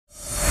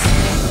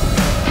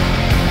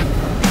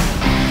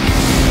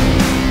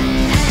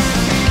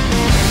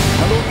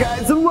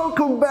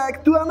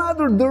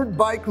another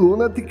DirtBike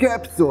Lunatic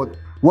episode.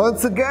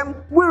 Once again,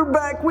 we're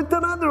back with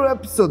another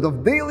episode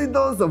of Daily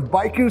Dose of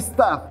Biker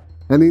Stuff.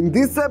 And in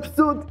this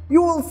episode,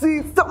 you will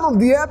see some of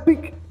the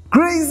epic,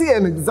 crazy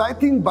and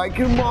exciting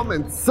biker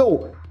moments.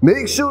 So,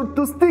 make sure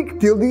to stick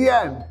till the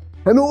end.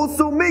 And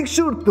also make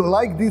sure to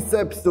like this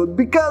episode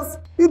because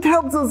it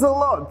helps us a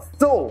lot.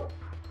 So,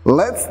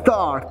 let's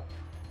start.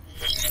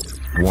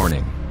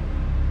 Warning.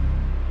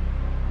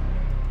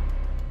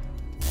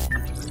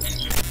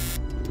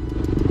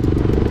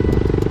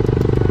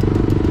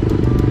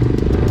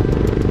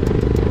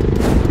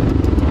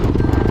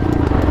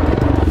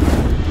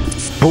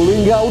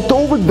 Pulling out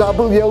over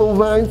double yellow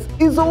lines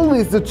is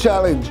always a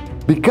challenge,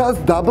 because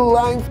double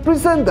lines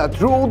present that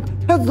road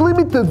has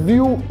limited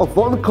view of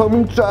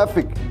oncoming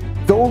traffic.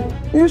 So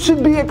you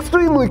should be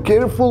extremely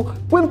careful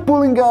when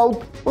pulling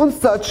out on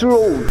such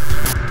roads.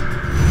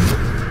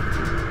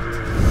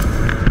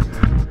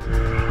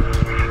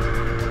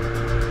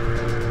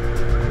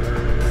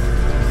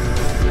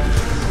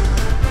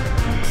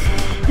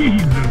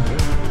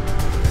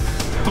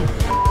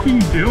 What are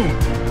you doing?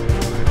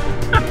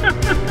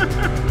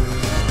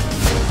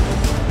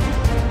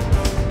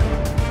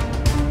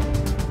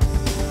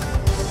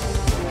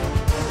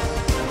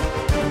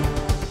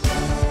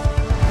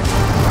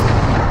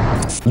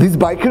 This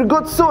biker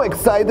got so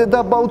excited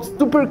about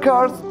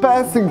supercars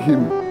passing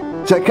him.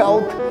 Check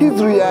out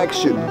his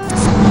reaction.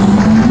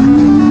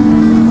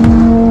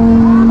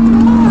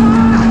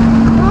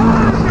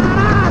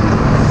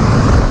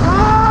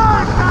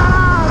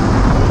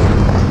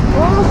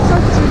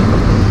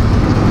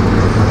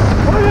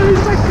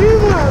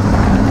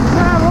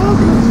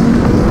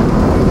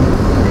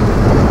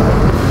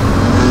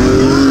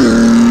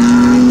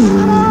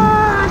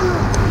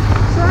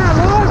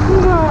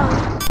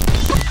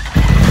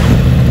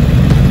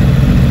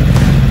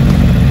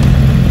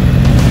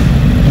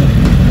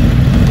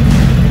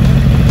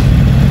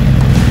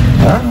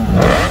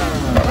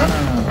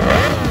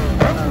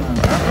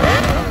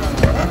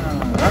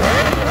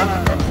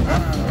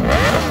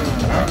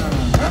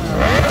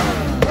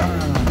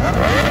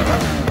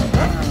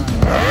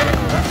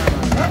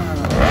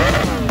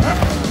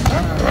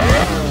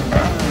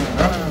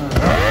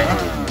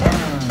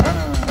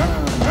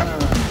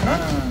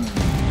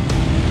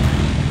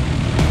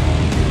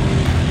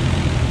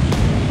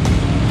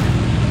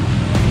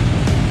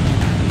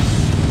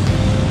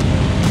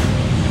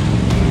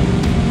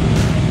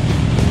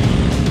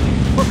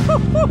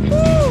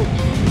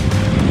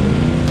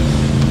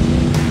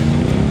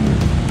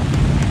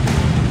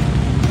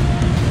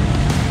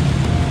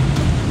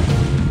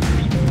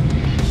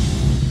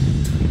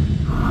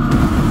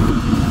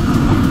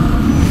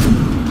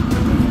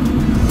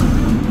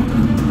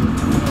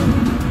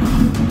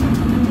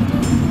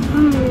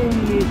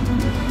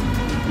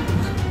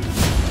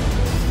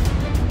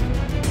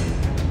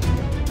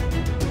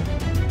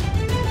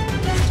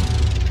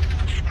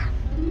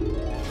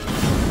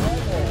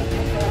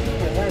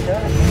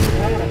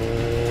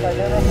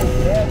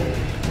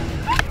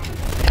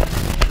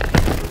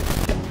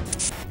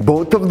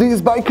 Both of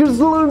these bikers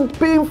learned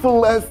painful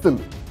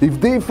lesson.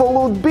 If they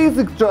followed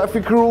basic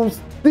traffic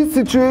rules, this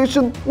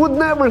situation would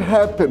never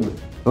happen.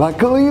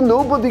 Luckily,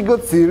 nobody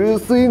got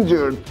seriously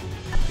injured.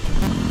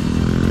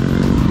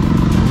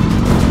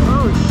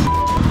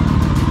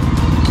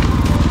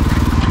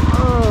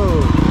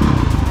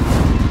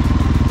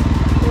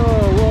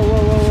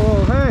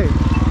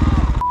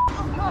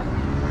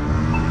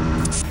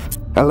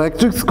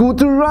 Electric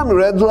scooter ran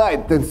red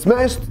light and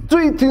smashed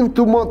straight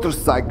into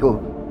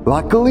motorcycle.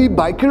 Luckily,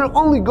 biker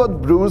only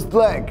got bruised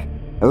leg.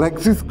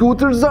 Electric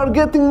scooters are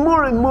getting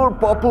more and more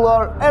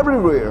popular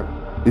everywhere.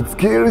 It's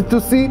scary to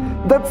see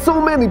that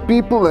so many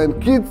people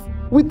and kids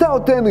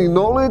without any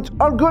knowledge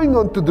are going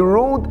onto the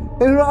road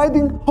and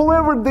riding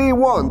however they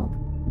want.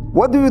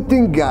 What do you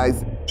think,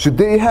 guys? Should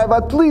they have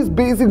at least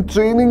basic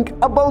training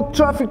about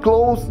traffic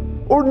laws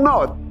or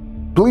not?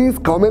 Please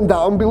comment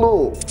down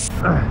below.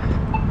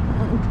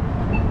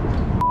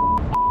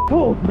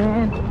 Oh,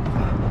 man.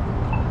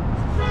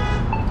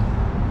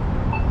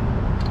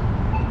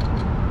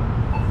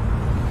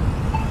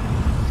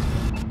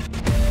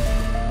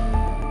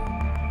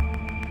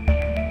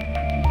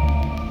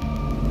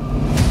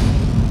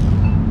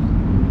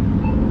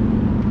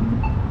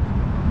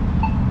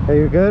 Hey,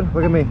 you good?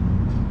 Look at me.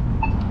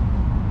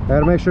 I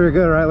gotta make sure you're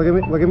good, alright? Look at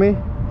me. Look at me.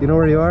 Do you know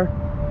where you are?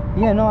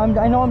 Yeah, no,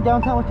 I know I'm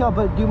downtown with y'all,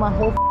 but dude, my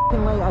whole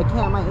leg, I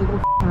can't. My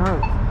ankle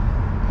hurts.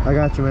 I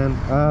got you, man.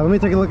 Let me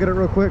take a look at it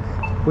real quick.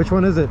 Which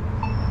one is it?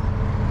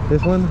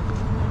 This one?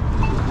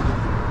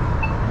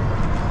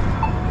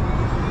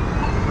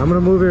 I'm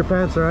gonna move your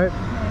pants, alright?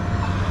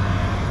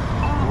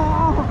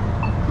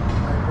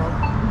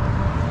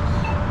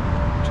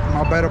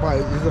 My bad about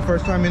it. This is the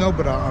first time, you know,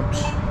 but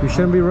You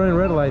shouldn't be running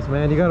red lights,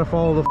 man. You gotta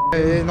follow the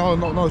hey, no.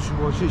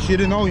 She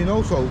didn't know, you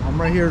know, so I'm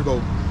right here,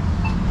 though.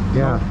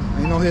 Yeah.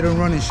 Ain't no hit and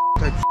run and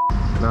type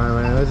Nah,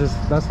 man.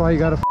 That's why you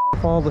gotta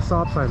follow the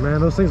stop sign,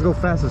 man. Those things go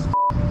fast as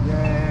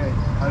Yeah.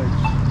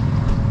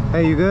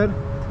 Hey, you good?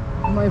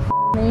 My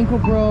ankle,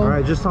 bro.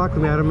 Alright, just talk to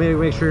me. I don't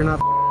make sure you're not.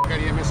 Got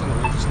EMS on the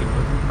way, just leave it.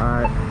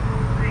 Alright.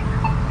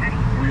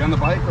 Were you on the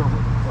bike or?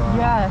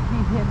 Yeah, he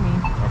hit me.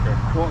 Okay.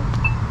 Well,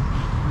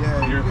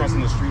 yeah. You're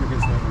crossing the street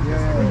against them.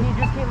 But he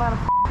just came out of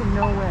f***ing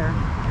nowhere.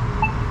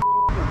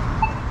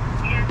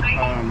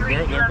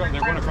 They're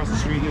going across the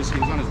street. He was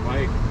on his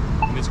bike,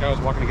 and this guy was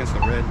walking against the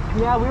red.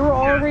 Yeah, we were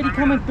already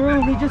coming through,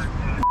 and he just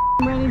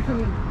ran into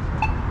me.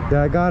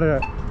 Yeah, I got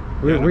it.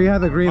 We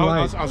had the green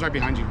light. I was right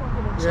behind you.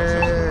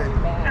 Yeah.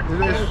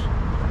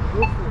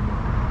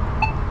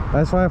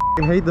 That's why I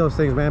f***ing hate those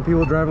things, man.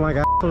 People driving like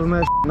assholes and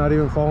that shit, not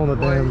even following the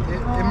damn.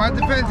 In my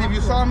defense, if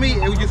you saw me,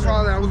 you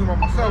saw that I wasn't by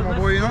myself, my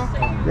boy, you know?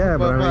 Yeah,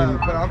 but I mean,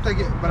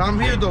 but I'm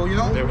here though, you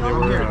know?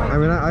 I'm here. I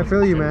mean, I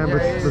feel you, man,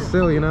 but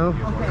still, you know,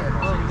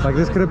 like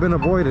this could have been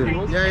avoided.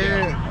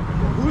 Yeah.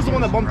 Who's the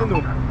one that bumped into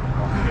him?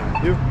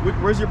 You?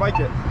 Where's your bike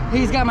at?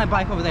 He's got my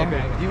bike over there.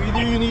 Okay.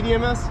 Do you need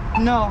EMS?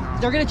 No,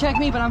 they're gonna check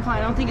me, but I'm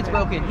fine. I don't think it's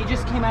broken. He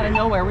just came out of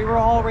nowhere. We were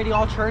already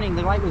all churning.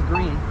 The light was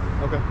green.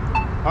 Okay.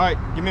 All right,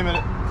 give me a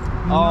minute.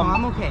 No,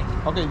 I'm okay.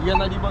 Okay, you got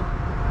an ID book?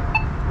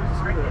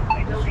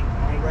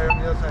 Right on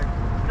the other side.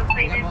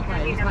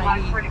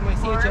 My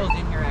CHO's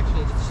in here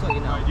actually, just so you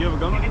know. Do you have a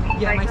gun on you?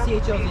 Yeah, my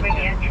CHO's in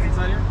here.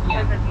 Inside here?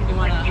 Yeah. You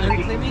wanna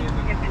unclip me?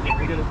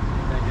 We get it.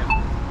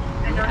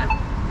 Thank you.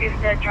 Is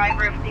the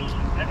driver of the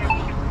other.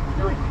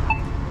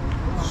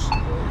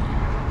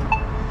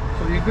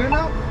 So you good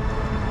now?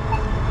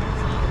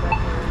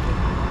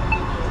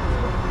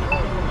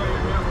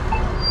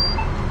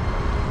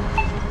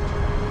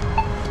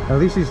 At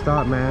least he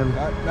stopped, man.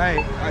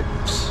 Hey, I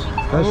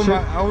was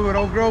with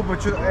old girl,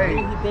 but you, hey.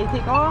 They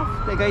take off?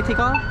 That guy take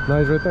off? No,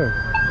 he's right there.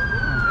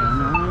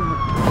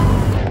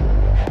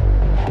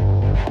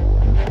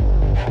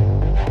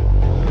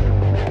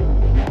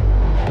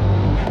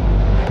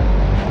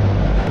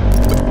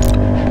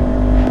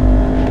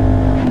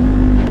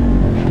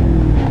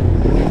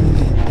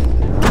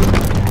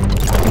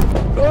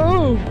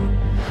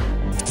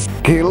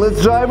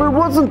 Careless driver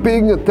wasn't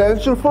paying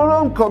attention for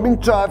oncoming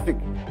traffic.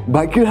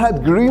 Biker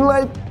had green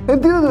light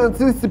and didn't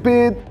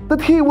anticipate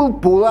that he will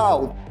pull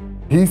out.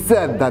 He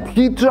said that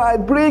he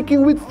tried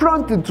braking with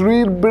front and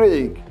rear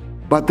brake,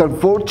 but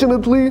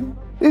unfortunately,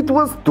 it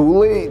was too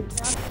late.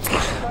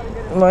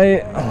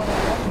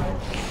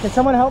 Can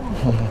someone help?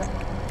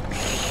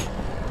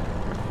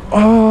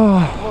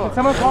 Oh, Can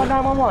someone call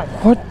 911?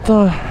 what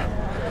the?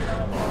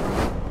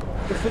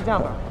 Just sit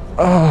down.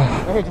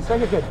 Right here, just right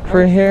here, good.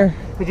 Right here?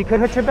 Because you could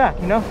hurt your back,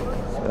 you know?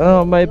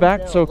 Oh, my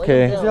back's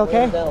okay. Is it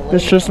okay?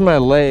 It's just my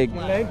leg.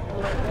 Your leg?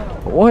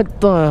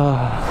 What the?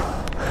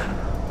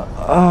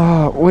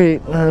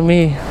 Wait, let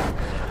me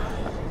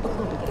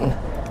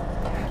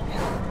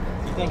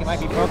You think it might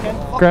be broken?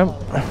 grab.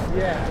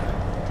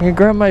 Yeah. Can you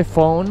grab my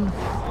phone?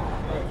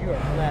 You are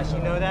blessed.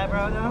 You know that,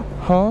 bro, now?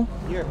 Huh?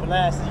 You're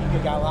blessed. You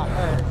got a lot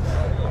hurt.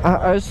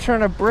 I was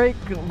trying to brake,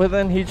 but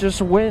then he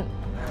just went.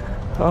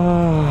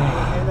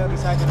 Hand up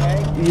beside your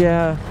leg?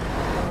 Yeah.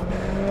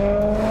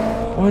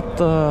 What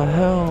the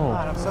hell?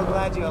 God, I'm so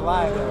glad you're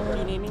alive. Do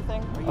you need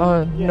anything?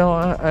 No,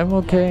 I'm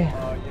okay.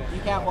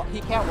 You can't walk.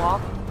 He can't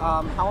walk.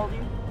 How old are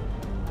you?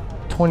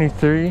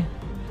 23.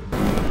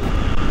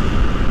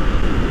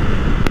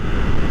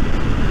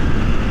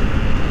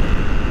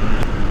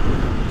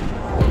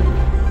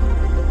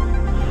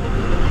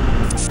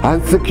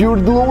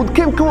 Unsecured load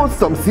can cause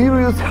some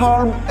serious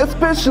harm,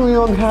 especially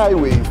on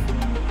highways.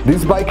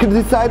 This biker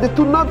decided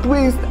to not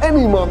waste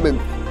any moment.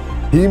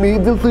 He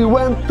immediately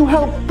went to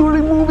help to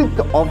remove it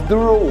off the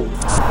road.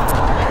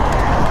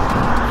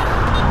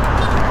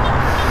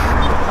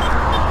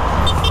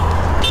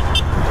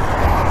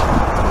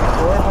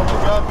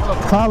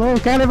 Falou,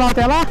 quer levar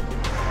até lá?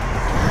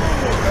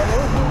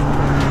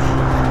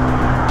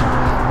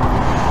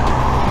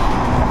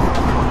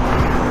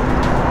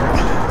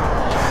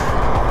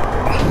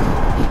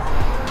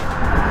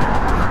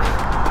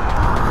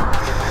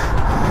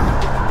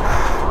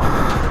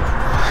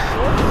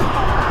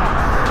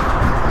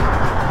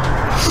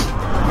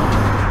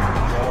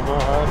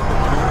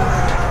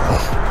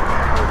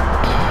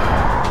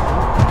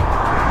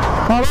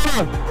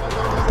 Falou,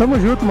 tamo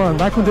junto, mano.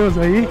 Vai com Deus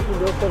aí.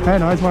 É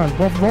nóis, mano.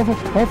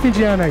 Bom fim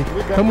de ano aí.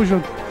 Tamo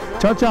junto.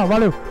 Tchau, tchau.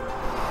 Valeu.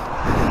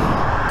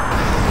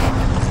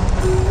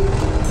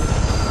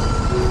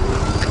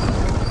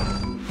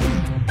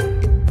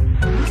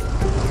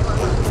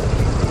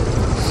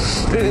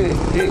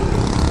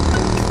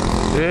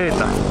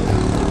 Eita.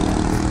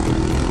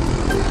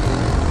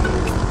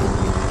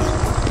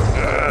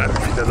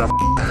 Filha da p.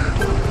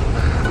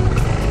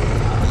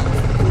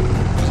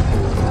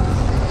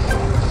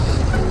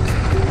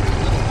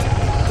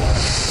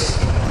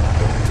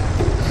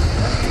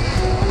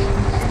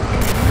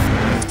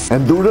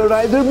 Enduro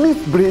rider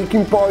missed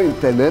braking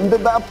point and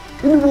ended up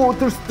in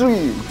water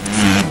stream.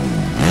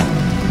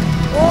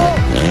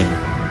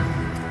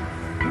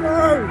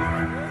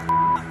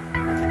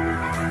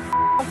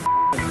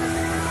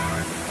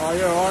 Oh,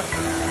 you're alright.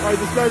 Oh,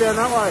 just go down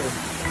that way.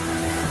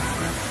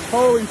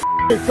 Holy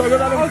shit, so I got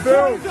that in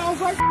film.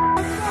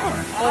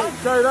 Oh,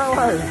 go that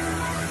way.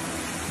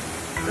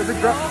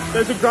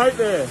 There's a goat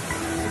there.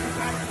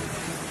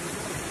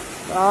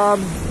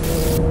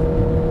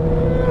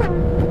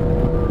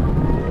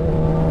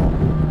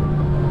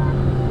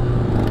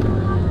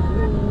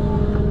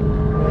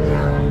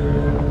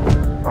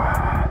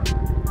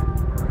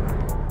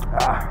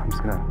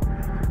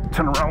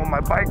 my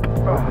bike.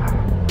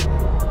 Ugh.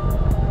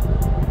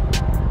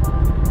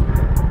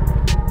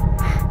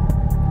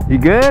 You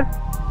good? Yeah,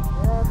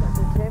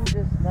 the chain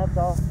just snapped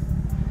off.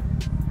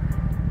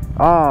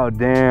 Oh,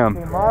 damn.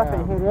 Came off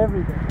and hit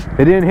everything.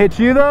 It didn't hit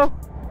you though?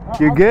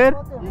 You good?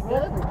 You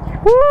good?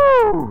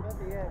 Woo!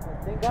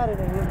 Thank God it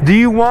didn't hit me. Do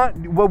you want,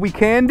 what we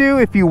can do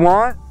if you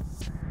want,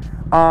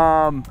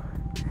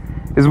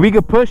 is we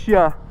could push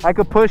you. I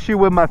could push you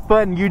with my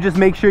foot and you just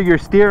make sure you're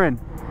steering.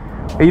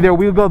 Either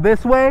we'll go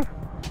this way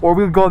or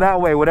we'll go that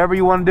way, whatever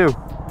you want to do. You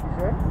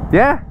sure?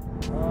 Yeah.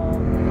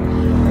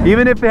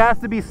 Even if it has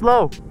to be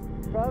slow.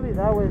 Probably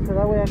that way, so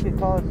that way I could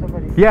call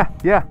somebody.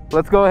 Yeah,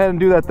 let's go ahead and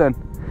do that then.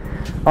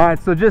 All right,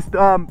 so just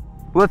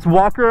let's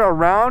walk her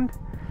around,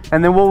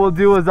 and then what we'll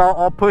do is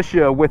I'll push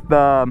you with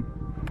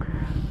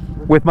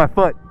my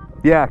foot.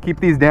 Yeah, keep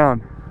these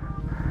down.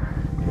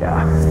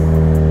 Yeah.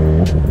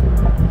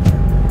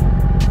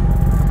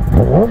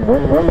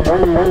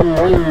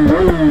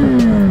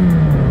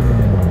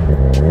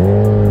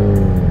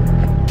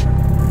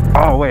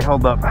 Oh wait,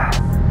 hold up.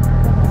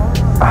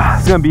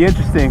 It's gonna be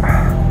interesting.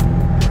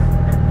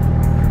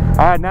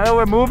 All right, now that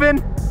we're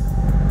moving,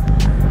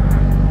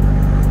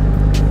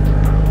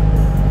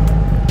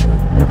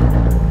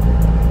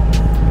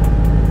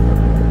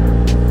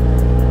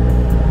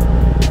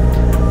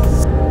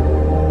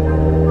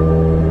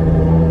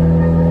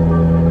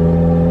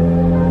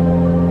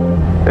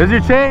 there's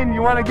your chain.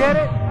 You want to get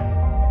it?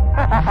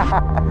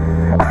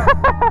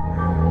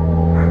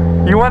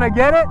 You want to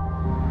get it?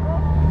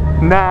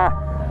 Nah.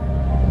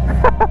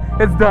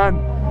 It's done.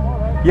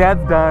 Yeah,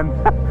 it's done.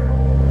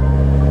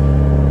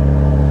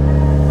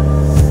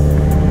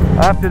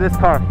 After this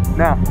car,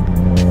 now.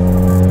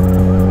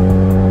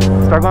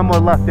 Start going more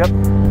left, yep.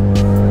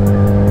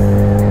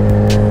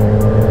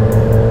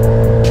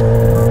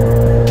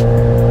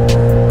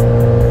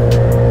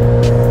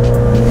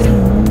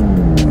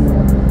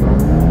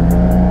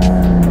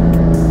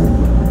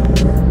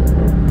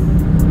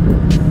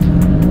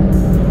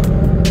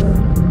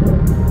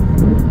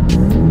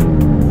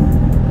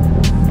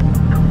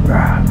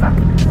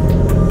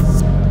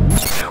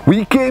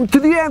 We came to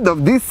the end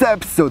of this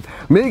episode.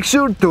 Make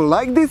sure to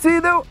like this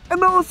video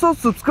and also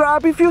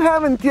subscribe if you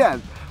haven't yet.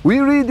 We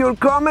read your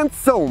comments,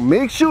 so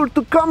make sure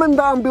to comment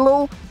down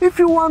below if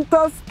you want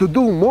us to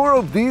do more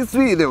of these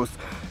videos.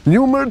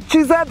 New merch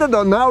is added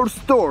on our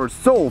store,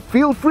 so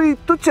feel free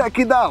to check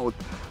it out.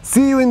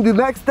 See you in the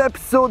next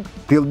episode.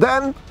 Till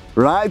then,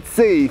 ride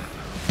safe.